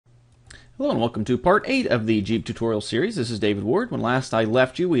Hello and welcome to part 8 of the Jeep tutorial series. This is David Ward. When last I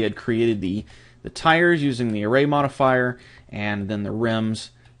left you, we had created the tires using the array modifier and then the rims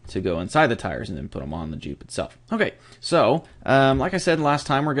to go inside the tires and then put them on the Jeep itself. Okay, so like I said last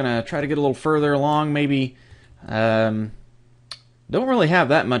time, we're going to try to get a little further along. Maybe don't really have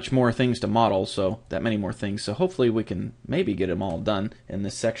that much more things to model, so that many more things. So hopefully we can maybe get them all done in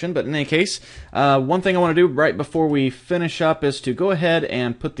this section. But in any case, one thing I want to do right before we finish up is to go ahead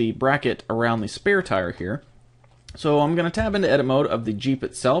and put the bracket around the spare tire here. So I'm going to tab into edit mode of the Jeep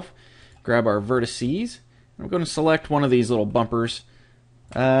itself, grab our vertices, and we're going to select one of these little bumpers.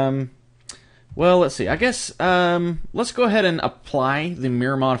 Well, let's see. I guess let's go ahead and apply the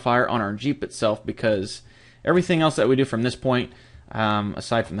mirror modifier on our Jeep itself, because everything else that we do from this point,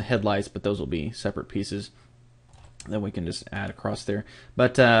 aside from the headlights, but those will be separate pieces that we can just add across there.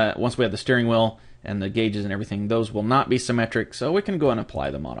 But once we have the steering wheel and the gauges and everything, those will not be symmetric, so we can go and apply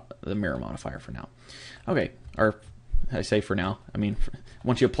the mirror modifier for now. Okay, or I say for now, I mean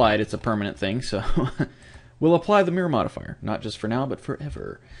once you apply it, it's a permanent thing, so we'll apply the mirror modifier, not just for now, but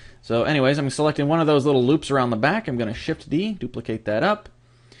forever. So anyways, I'm selecting one of those little loops around the back. I'm going to Shift D, duplicate that up,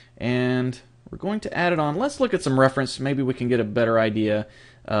 and we're going to add it on. Let's look at some reference. Maybe we can get a better idea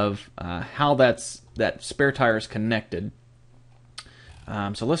of how that spare tire is connected.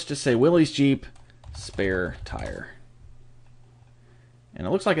 So let's just say Willys Jeep spare tire. And it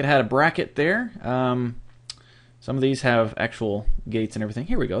looks like it had a bracket there. Some of these have actual gates and everything.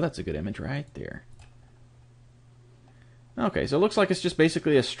 Here we go. That's a good image right there. Okay, so it looks like it's just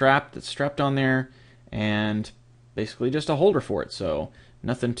basically a strap that's strapped on there and basically just a holder for it. So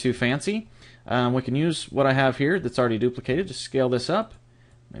nothing too fancy. We can use what I have here that's already duplicated. Just scale this up,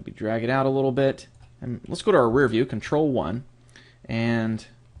 maybe drag it out a little bit, and let's go to our rear view, Control 1, and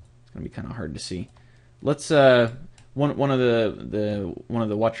it's going to be kind of hard to see. Let's one of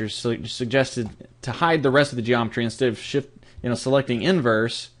the watchers suggested to hide the rest of the geometry instead of selecting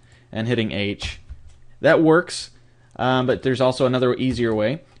inverse and hitting H. That works, but there's also another easier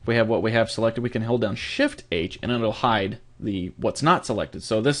way. If we have what we have selected, we can hold down Shift H and it'll hide what's not selected.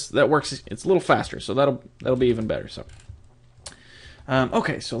 So that works. It's a little faster, so that'll be even better. So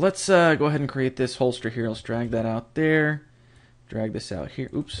okay, so let's go ahead and create this holster here. Let's drag that out there, drag this out here.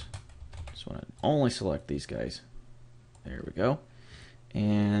 Oops, just want to only select these guys. There we go,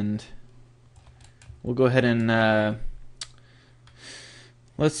 and we'll go ahead and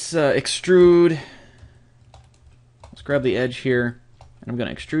let's extrude. Let's grab the edge here, and I'm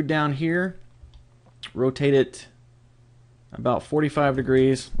going to extrude down here, rotate it about 45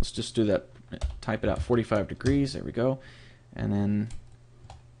 degrees. Let's just do that, type it out 45 degrees, there we go, and then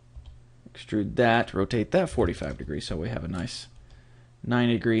extrude that, rotate that 45 degrees, so we have a nice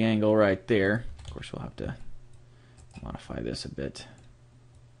 90-degree angle right there. Of course we'll have to modify this a bit.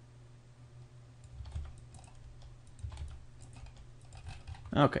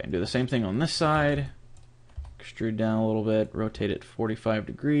 Okay, do the same thing on this side, extrude down a little bit, rotate it 45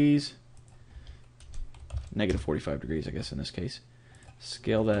 degrees, negative 45 degrees, I guess, in this case.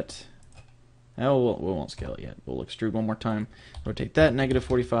 Scale that. Oh, we won't scale it yet. We'll extrude one more time. Rotate that, negative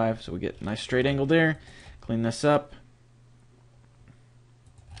 45, so we get a nice straight angle there. Clean this up.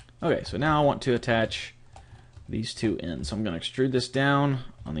 Okay, so now I want to attach these two ends. So I'm going to extrude this down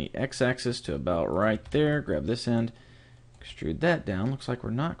on the x-axis to about right there. Grab this end, extrude that down. Looks like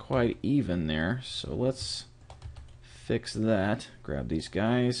we're not quite even there, so let's fix that. Grab these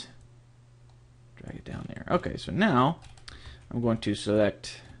guys, drag it down there. Okay, so now I'm going to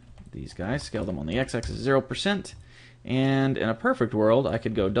select these guys, scale them on the x-axis 0%, and in a perfect world I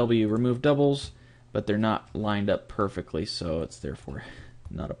could go W, remove doubles, but they're not lined up perfectly, so it's therefore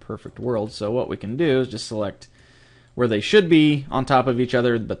not a perfect world. So what we can do is just select where they should be on top of each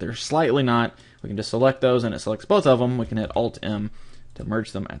other, but they're slightly not. We can just select those, and it selects both of them. We can hit Alt-M to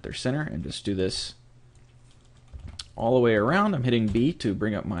merge them at their center, and just do this all the way around. I'm hitting B to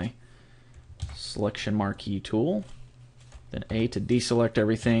bring up my selection marquee tool, then A to deselect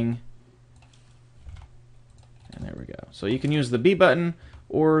everything, and there we go. So you can use the B button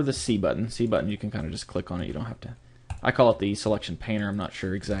or the C button. C button, you can kind of just click on it. You don't have to. I call it the selection painter. I'm not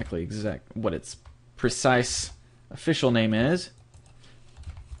sure exactly what its precise official name is,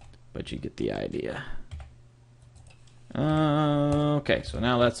 but you get the idea. Okay, so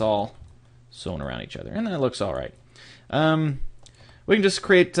now that's all sewn around each other, and that looks all right. We can just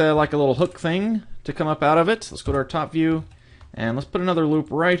create like a little hook thing to come up out of it. Let's go to our top view, and let's put another loop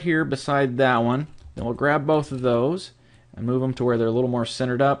right here beside that one. Then we'll grab both of those and move them to where they're a little more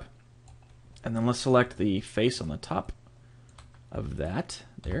centered up. And then let's select the face on the top of that.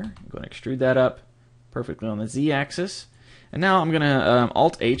 There. I'm going to extrude that up perfectly on the Z-axis. And now I'm going to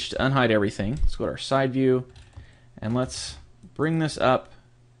Alt-H to unhide everything. Let's go to our side view, and let's bring this up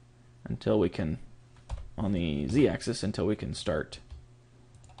until we can, on the Z-axis, until we can start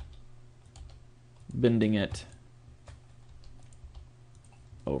bending it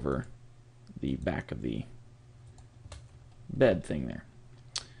over the back of the bed thing there.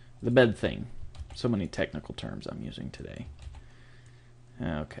 The bed thing. So many technical terms I'm using today.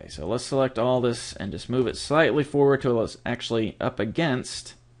 Okay, so let's select all this and just move it slightly forward till it's actually up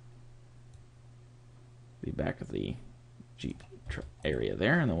against the back of the Jeep area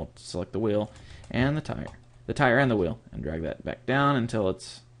there, and then we'll select the wheel and the tire and the wheel, and drag that back down until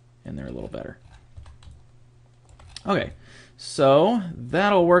it's in there a little better. Okay, so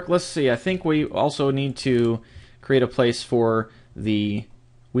that'll work. Let's see, I think we also need to create a place for the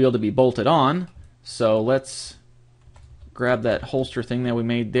wheel to be bolted on, so let's grab that holster thing that we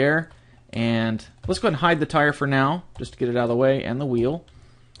made there, and let's go ahead and hide the tire for now, just to get it out of the way, and the wheel.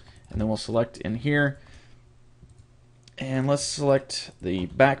 And then we'll select in here, and let's select the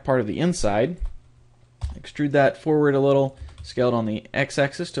back part of the inside, extrude that forward a little, scale it on the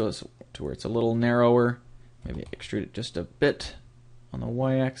x-axis to where it's a little narrower, maybe extrude it just a bit on the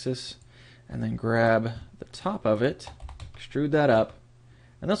y-axis, and then grab the top of it, extrude that up,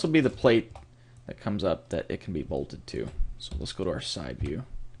 and this will be the plate that comes up that it can be bolted to. So let's go to our side view,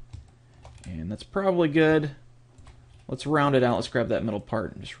 and that's probably good. Let's round it out. Let's grab that middle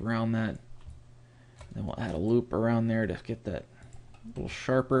part and just round that. Then we'll add a loop around there to get that little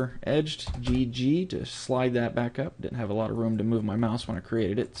sharper edged GG to slide that back up. Didn't have a lot of room to move my mouse when I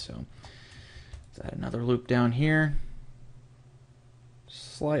created it, so let's add another loop down here,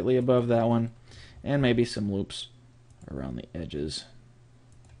 slightly above that one, and maybe some loops around the edges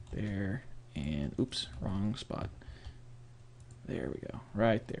there. And oops, wrong spot. There we go,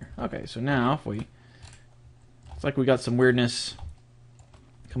 right there. Okay, so now if we, it's like we got some weirdness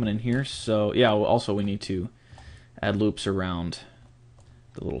coming in here. So yeah, also we need to add loops around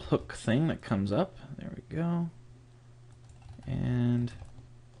the little hook thing that comes up. There we go. And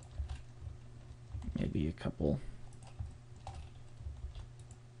maybe a couple.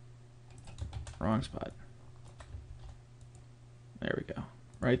 Wrong spot. There we go.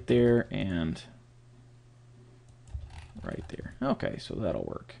 Right there and right there. Okay, so that'll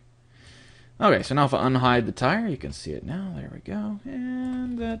work. Okay, so now if I unhide the tire, you can see it now. There we go.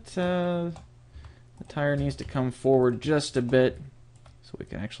 And that the tire needs to come forward just a bit so we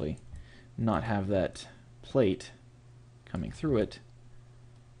can actually not have that plate coming through it.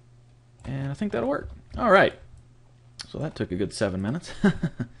 And I think that'll work. All right. So that took a good 7 minutes.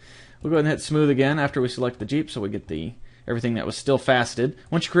 We'll go ahead and hit smooth again after we select the Jeep so we get the everything that was still faceted.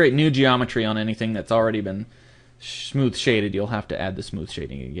 Once you create new geometry on anything that's already been smooth shaded, you'll have to add the smooth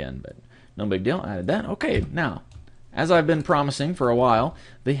shading again, but no big deal. Added that. Okay, now, as I've been promising for a while,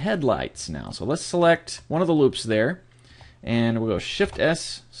 the headlights now. So let's select one of the loops there, and we'll go Shift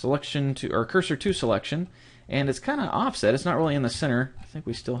S, selection to, or cursor to selection, and it's kind of offset. It's not really in the center. I think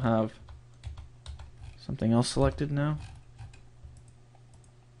we still have something else selected now.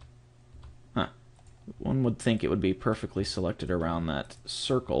 Huh. One would think it would be perfectly selected around that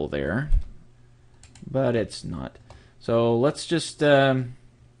circle there, but it's not. So let's just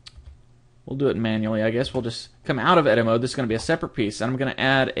we'll do it manually, I guess. We'll just come out of edit mode. This is going to be a separate piece, and I'm going to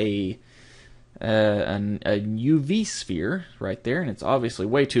add a UV sphere right there, and it's obviously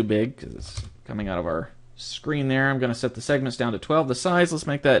way too big because it's coming out of our screen there. I'm going to set the segments down to 12. The size, let's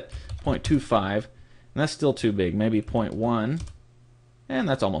make that 0.25, and that's still too big. Maybe 0.1, and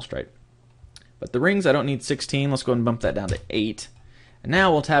that's almost right. But the rings, I don't need 16. Let's go ahead and bump that down to 8. And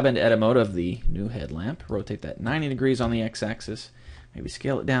now we'll tab into edit mode of the new headlamp. Rotate that 90 degrees on the x-axis. Maybe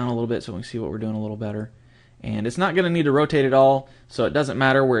scale it down a little bit so we can see what we're doing a little better. And it's not going to need to rotate at all, so it doesn't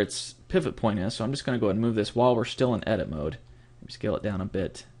matter where its pivot point is. So I'm just going to go ahead and move this while we're still in edit mode. Maybe scale it down a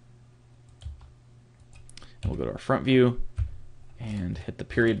bit. And we'll go to our front view and hit the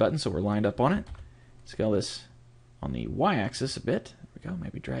period button so we're lined up on it. Scale this on the y-axis a bit. There we go.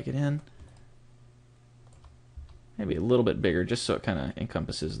 Maybe drag it in. Maybe a little bit bigger, just so it kind of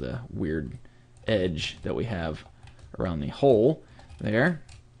encompasses the weird edge that we have around the hole there.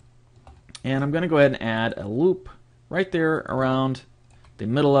 And I'm going to go ahead and add a loop right there around the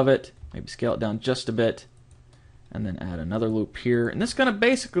middle of it. Maybe scale it down just a bit, and then add another loop here. And this is going to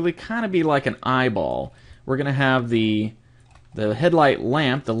basically kind of be like an eyeball. We're going to have the headlight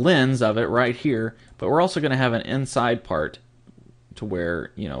lamp, the lens of it right here, but we're also going to have an inside part to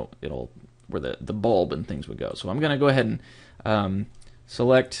where, you know, where the bulb and things would go. So I'm going to go ahead and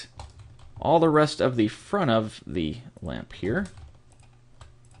select all the rest of the front of the lamp here.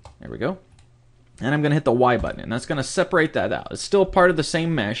 There we go. and I'm going to hit the Y button, and that's going to separate that out. It's still part of the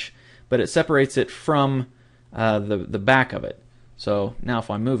same mesh, but it separates it from the back of it. So now if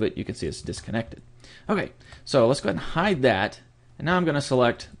I move it, you can see it's disconnected. Okay, so let's go ahead and hide that, and now I'm going to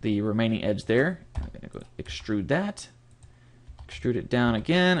select the remaining edge there. I'm going to go extrude that, extrude it down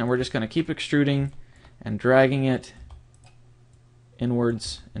again, and we're just going to keep extruding and dragging it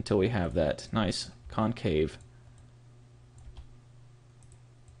inwards until we have that nice concave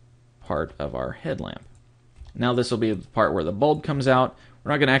part of our headlamp. Now this will be the part where the bulb comes out.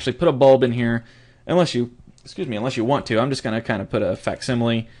 We're not going to actually put a bulb in here unless you want to. I'm just going to kind of put a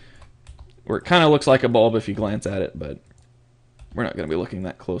facsimile where it kind of looks like a bulb if you glance at it, but we're not going to be looking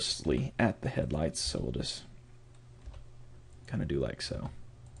that closely at the headlights, so we'll just kind of do like so.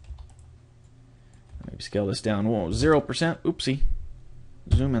 Maybe scale this down 0%. Oopsie.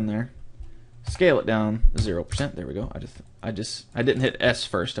 Zoom in there. Scale it down 0%. There we go. I didn't hit S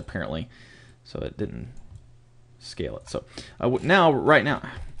first apparently, so it didn't scale it. So right now,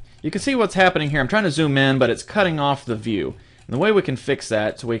 you can see what's happening here. I'm trying to zoom in, but it's cutting off the view. And the way we can fix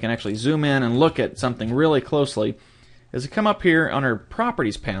that, so we can actually zoom in and look at something really closely, is to come up here on our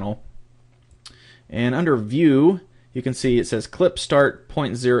Properties panel, and under View, you can see it says Clip Start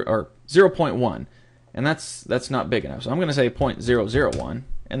 0.0 or 0.1, and that's not big enough. So I'm going to say 0.001,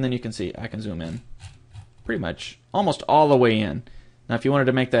 and then you can see I can zoom in pretty much almost all the way in. Now, if you wanted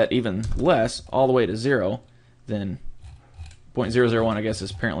to make that even less, all the way to 0, then 0.001, I guess,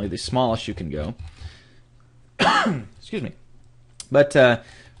 is apparently the smallest you can go. Excuse me. But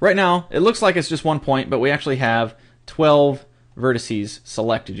right now, it looks like it's just 1 point, but we actually have 12 vertices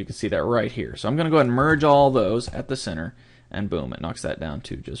selected. You can see that right here. So I'm going to go ahead and merge all those at the center, and boom, it knocks that down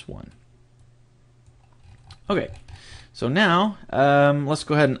to just 1. Okay, so now let's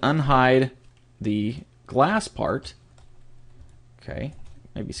go ahead and unhide the glass part. Okay,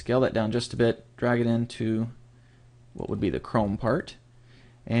 maybe scale that down just a bit, drag it into what would be the chrome part,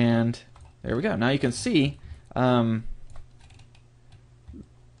 and there we go. Now you can see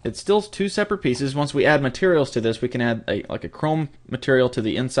it's still two separate pieces. Once we add materials to this, we can add like a chrome material to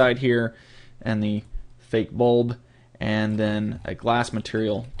the inside here and the fake bulb, and then a glass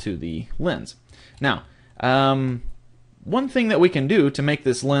material to the lens. Now, one thing that we can do to make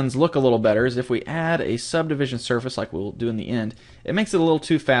this lens look a little better is if we add a subdivision surface like we'll do in the end. It makes it a little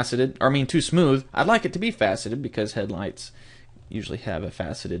too faceted, or I mean too smooth. I'd like it to be faceted because headlights usually have a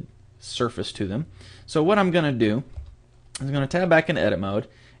faceted surface to them. So what I'm going to do is I'm going to tab back into edit mode,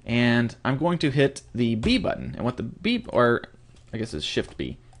 and I'm going to hit the B button. And what the B, or I guess it's Shift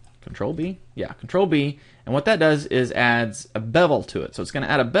B, Control B? Yeah, Control B. And what that does is adds a bevel to it. So it's going to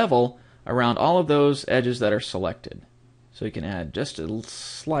add a bevel around all of those edges that are selected. So you can add just a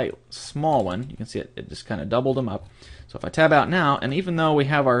slight, small one. You can see it just kind of doubled them up. So if I tab out now, and even though we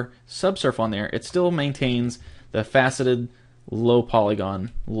have our subsurf on there, it still maintains the faceted, low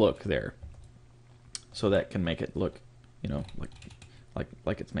polygon look there. So that can make it look, you know,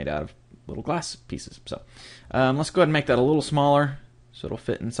 like it's made out of little glass pieces. So let's go ahead and make that a little smaller so it'll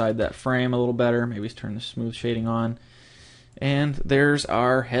fit inside that frame a little better. Maybe turn the smooth shading on. And there's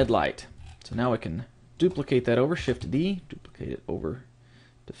our headlight. So now we can duplicate that over, Shift D, duplicate it over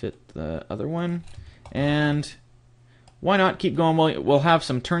to fit the other one. And why not keep going? We'll have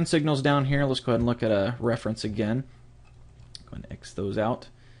some turn signals down here. Let's go ahead and look at a reference again. Go ahead and X those out.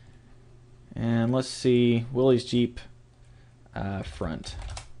 And let's see, Willys Jeep front.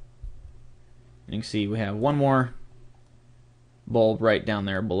 And you can see we have one more bulb right down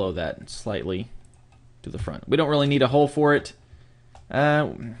there below that, slightly to the front. We don't really need a hole for it.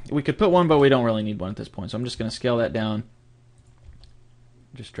 We could put one, but we don't really need one at this point. So I'm just going to scale that down.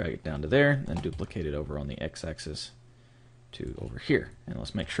 Just drag it down to there, and duplicate it over on the x-axis to over here. And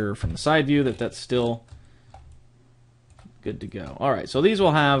let's make sure from the side view that that's still good to go. Alright, so these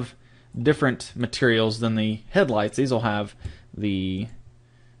will have different materials than the headlights. These will have the,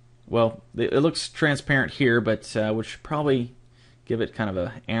 well, it looks transparent here, but we should probably give it kind of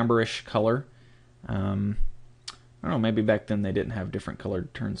a amberish color. I don't know, maybe back then they didn't have different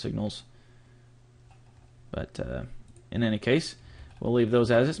colored turn signals. But in any case, we'll leave those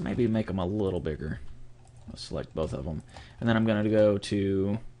as is. Maybe make them a little bigger. I'll select both of them. And then I'm going to go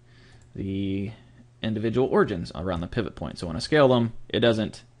to the individual origins around the pivot point. So when I scale them, it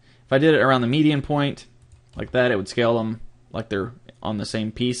doesn't, if I did it around the median point, like that, it would scale them like they're on the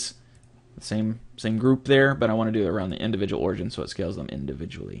same piece, the same group there, but I want to do it around the individual origin so it scales them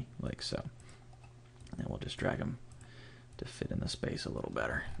individually, like so. And we'll just drag them to fit in the space a little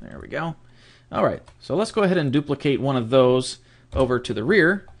better. There we go. Alright, so let's go ahead and duplicate one of those over to the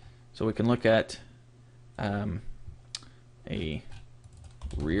rear so we can look at a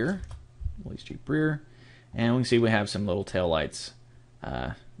rear Willys Jeep rear. And we can see we have some little tail lights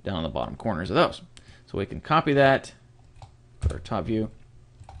down on the bottom corners of those. So we can copy that, go to our top view,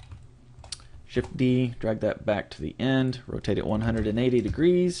 Shift D, drag that back to the end, rotate it 180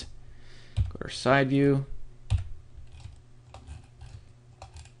 degrees, go to our side view,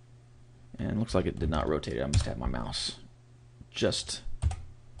 and it looks like it did not rotate it. I must have my mouse just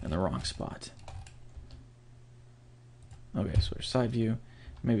in the wrong spot. Okay, so our side view,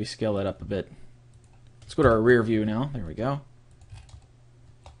 maybe scale that up a bit. Let's go to our rear view now. There we go.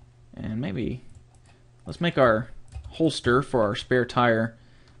 And maybe let's make our holster for our spare tire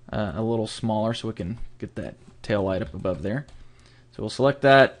a little smaller so we can get that tail light up above there. So we'll select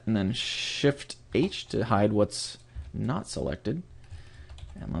that and then Shift H to hide what's not selected.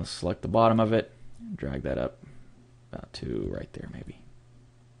 And let's select the bottom of it and drag that up about to right there maybe.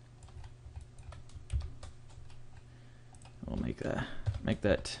 We'll make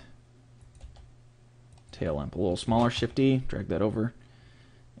that tail lamp a little smaller. Shift D, drag that over,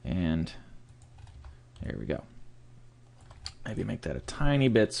 and there we go. Maybe make that a tiny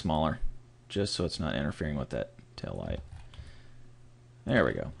bit smaller, just so it's not interfering with that tail light. There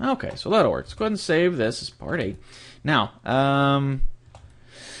we go. Okay, so that'll work. Let's go ahead and save this as part 8. Now,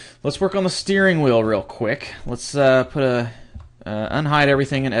 let's work on the steering wheel real quick. Let's put unhide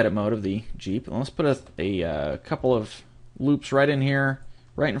everything in edit mode of the Jeep, and let's put a couple of loops right in here,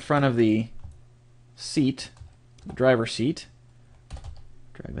 right in front of the seat, the driver's seat.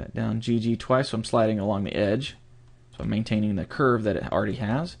 Drag that down GG twice, so I'm sliding along the edge. So I'm maintaining the curve that it already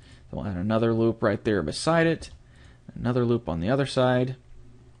has. Then we'll add another loop right there beside it, another loop on the other side.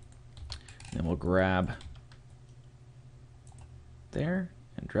 Then we'll grab there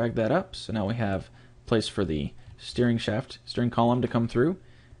and drag that up. So now we have a place for the steering column to come through.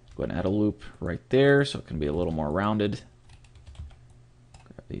 Go ahead and add a loop right there so it can be a little more rounded.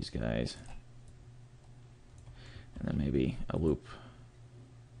 Grab these guys. And then maybe a loop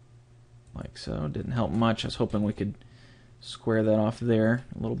like so. Didn't help much. I was hoping we could square that off there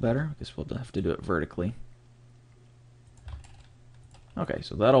a little better. I guess we'll have to do it vertically. Okay,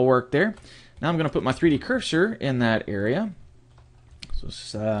 so that'll work there. Now I'm going to put my 3D cursor in that area.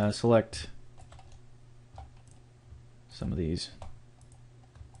 So select some of these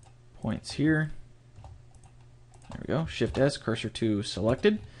points here. There we go. Shift S, cursor to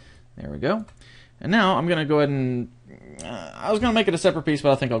selected. There we go. And now I'm going to go ahead and I was going to make it a separate piece,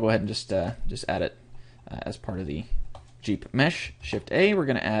 but I think I'll go ahead and just add it as part of the Jeep mesh. Shift A, we're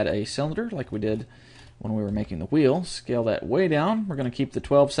going to add a cylinder like we did when we were making the wheel. Scale that way down. We're going to keep the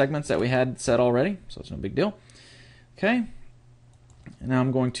 12 segments that we had set already, so it's no big deal. Okay. And now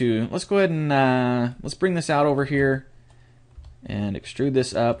I'm going to, let's go ahead and let's bring this out over here and extrude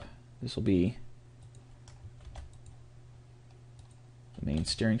this up. This will be the main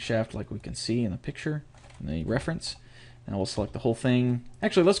steering shaft like we can see in the picture, in the reference. And we'll select the whole thing.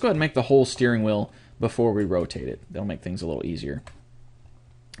 Actually, let's go ahead and make the whole steering wheel before we rotate it. That'll make things a little easier.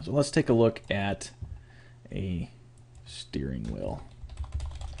 So let's take a look at a steering wheel.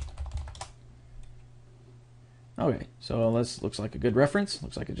 Okay, so looks like a good reference.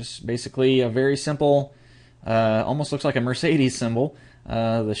 Looks like it just basically a very simple, almost looks like a Mercedes symbol.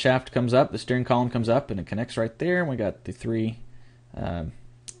 The shaft comes up, the steering column comes up, and it connects right there. And we got the 3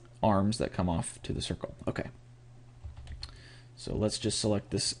 arms that come off to the circle. Okay. So let's just select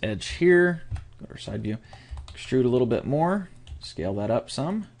this edge here, go to our side view, extrude a little bit more, scale that up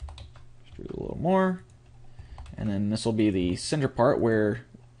some, extrude a little more, and then this will be the center part where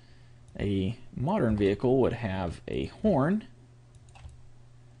a modern vehicle would have a horn.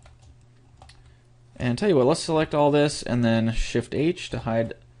 And tell you what, let's select all this and then Shift H to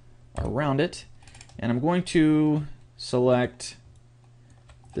hide around it. And I'm going to select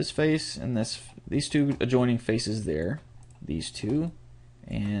this face and these 2 adjoining faces there. These 2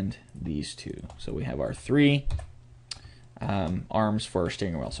 and these 2. So we have our 3 arms for our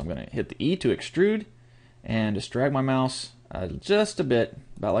steering wheel. So I'm going to hit the E to extrude and just drag my mouse just a bit,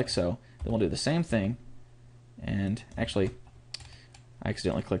 about like so. Then we'll do the same thing. And actually, I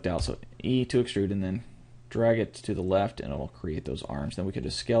accidentally clicked out. So E to extrude and then drag it to the left and it'll create those arms. Then we could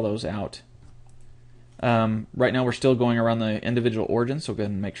just scale those out. Right now we're still going around the individual origins, so go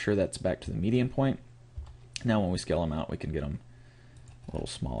ahead and make sure that's back to the median point. Now when we scale them out, we can get them a little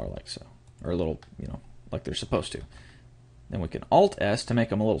smaller like so, or a little, like they're supposed to. Then we can Alt-S to make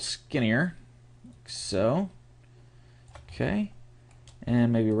them a little skinnier, like so. Okay,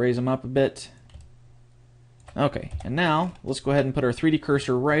 and maybe raise them up a bit. Okay, and now let's go ahead and put our 3D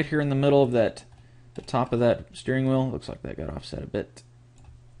cursor right here in the middle of the top of that steering wheel. Looks like that got offset a bit.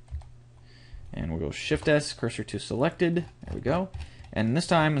 And we'll go Shift S, cursor to selected. There we go. And this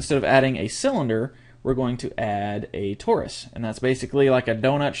time, instead of adding a cylinder, we're going to add a torus. And that's basically like a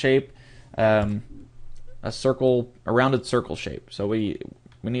donut shape, a rounded circle shape. So we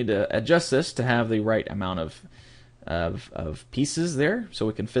need to adjust this to have the right amount of pieces there, so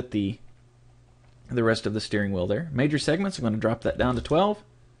we can fit the rest of the steering wheel there. Major segments, I'm going to drop that down to 12.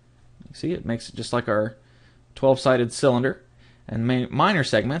 You see, it makes it just like our 12-sided cylinder. And minor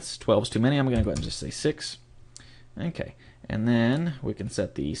segments, 12 is too many. I'm going to go ahead and just say 6. Okay, and then we can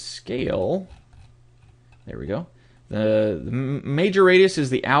set the scale. There we go. The major radius is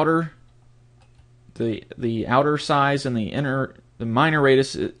the outer, the outer size, and the minor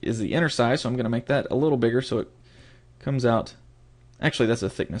radius is the inner size. So I'm going to make that a little bigger so it comes out. Actually, that's a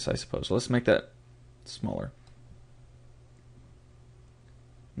thickness, I suppose. So let's make that smaller.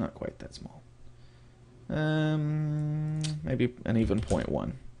 Not quite that small. Maybe an even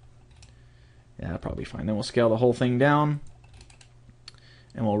 0.1. Yeah, that'll probably be fine. Then we'll scale the whole thing down,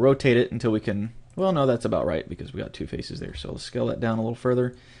 and we'll rotate it until we can. Well, no, that's about right because we got 2 faces there. So let's scale that down a little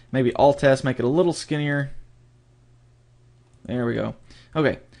further. Maybe Alt-S, make it a little skinnier. There we go.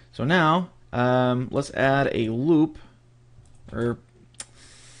 Okay, so now let's add a loop.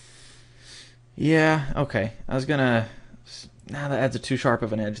 Yeah, okay. Now that adds a too sharp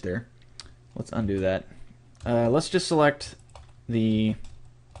of an edge there. Let's undo that. Let's just select the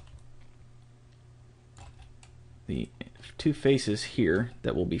 2 faces here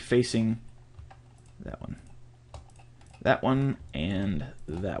that will be facing that one, and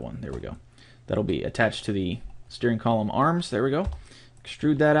that one. There we go. That'll be attached to the steering column arms. There we go.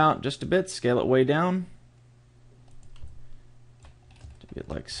 Extrude that out just a bit. Scale it way down. A bit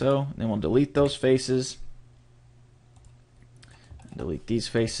like so. Then we'll delete those faces. Delete these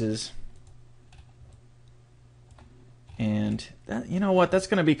faces. And that, you know what? That's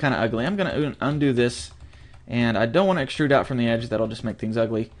going to be kind of ugly. I'm going to undo this, and I don't want to extrude out from the edge. That'll just make things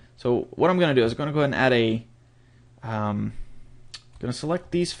ugly. So what I'm going to do is I'm going to go ahead and add a. Going to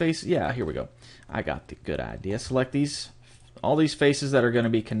select these faces. Yeah, here we go. I got the good idea. Select all these faces that are going to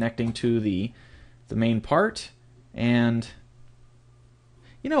be connecting to the main part, and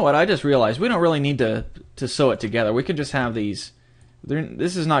you know what? I just realized we don't really need to sew it together. We can just have these.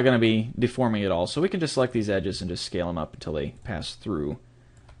 This is not going to be deforming at all, so we can just select these edges and just scale them up until they pass through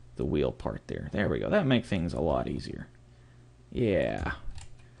the wheel part there. There we go. That makes things a lot easier. Yeah.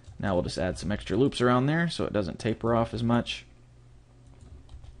 Now we'll just add some extra loops around there so it doesn't taper off as much.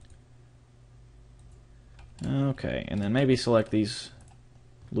 Okay, and then maybe select these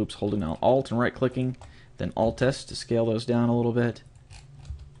loops holding down Alt and right-clicking, then Alt-S to scale those down a little bit.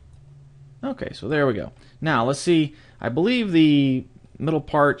 Okay, so there we go. Now, let's see. I believe the middle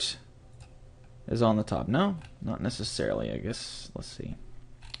part is on the top. No, not necessarily, I guess. Let's see.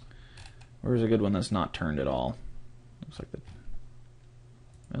 Where's a good one that's not turned at all? Looks like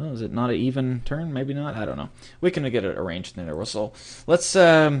well, is it not an even turn? Maybe not. I don't know. We can get it arranged in there. So let's.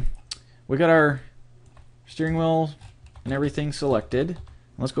 We got our steering wheel and everything selected.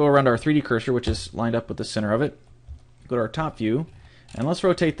 Let's go around our 3D cursor, which is lined up with the center of it. Go to our top view, and let's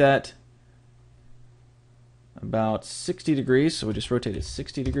rotate that about 60 degrees. So we just rotate it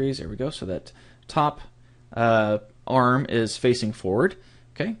 60 degrees. There we go. So that top arm is facing forward.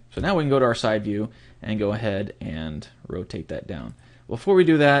 Okay. So now we can go to our side view and go ahead and rotate that down. Before we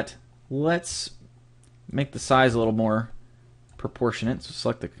do that, let's make the size a little more proportionate. So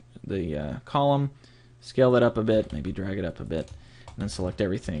select the column, scale that up a bit, maybe drag it up a bit, and then select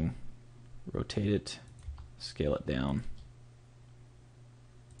everything, rotate it, scale it down,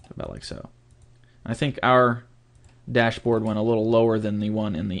 about like so. I think our dashboard went a little lower than the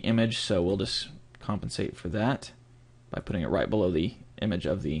one in the image, so we'll just compensate for that by putting it right below the image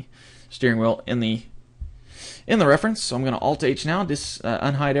of the steering wheel in the reference. So I'm going to Alt-H now,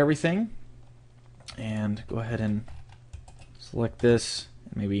 unhide everything, and go ahead and select this,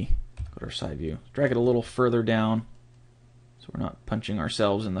 and maybe go to our side view. Drag it a little further down so we're not punching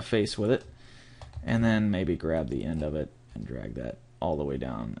ourselves in the face with it, and then maybe grab the end of it and drag that all the way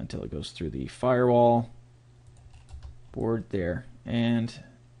down until it goes through the firewall board there. And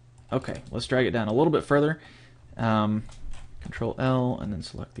okay, let's drag it down a little bit further. Control L, and then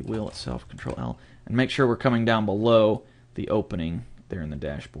select the wheel itself, Control L, and make sure we're coming down below the opening there in the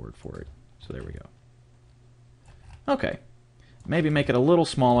dashboard for it. So there we go. Okay, maybe make it a little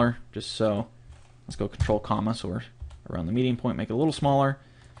smaller, just so. Let's go Control comma, so we're around the meeting point, make it a little smaller.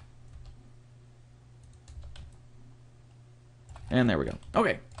 And there we go.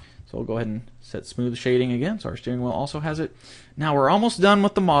 Okay, so we'll go ahead and set smooth shading again, so our steering wheel also has it. Now we're almost done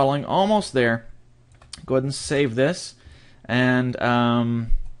with the modeling, almost there. Go ahead and save this. And you're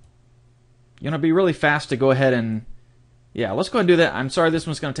going to be really fast to go ahead and Yeah, let's go ahead and do that. I'm sorry this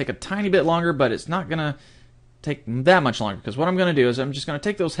one's going to take a tiny bit longer, but it's not going to take that much longer, because what I'm going to do is I'm just going to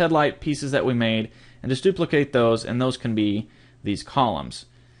take those headlight pieces that we made and just duplicate those, and those can be these columns.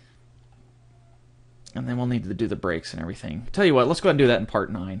 And then we'll need to do the brakes and everything. Tell you what, let's go ahead and do that in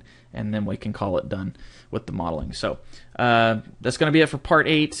part 9, and then we can call it done with the modeling. So that's going to be it for part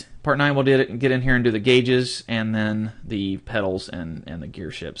 8. Part 9 we'll get in here and do the gauges, and then the pedals and the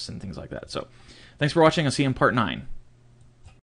gear shifts and things like that. So thanks for watching. I'll see you in part 9.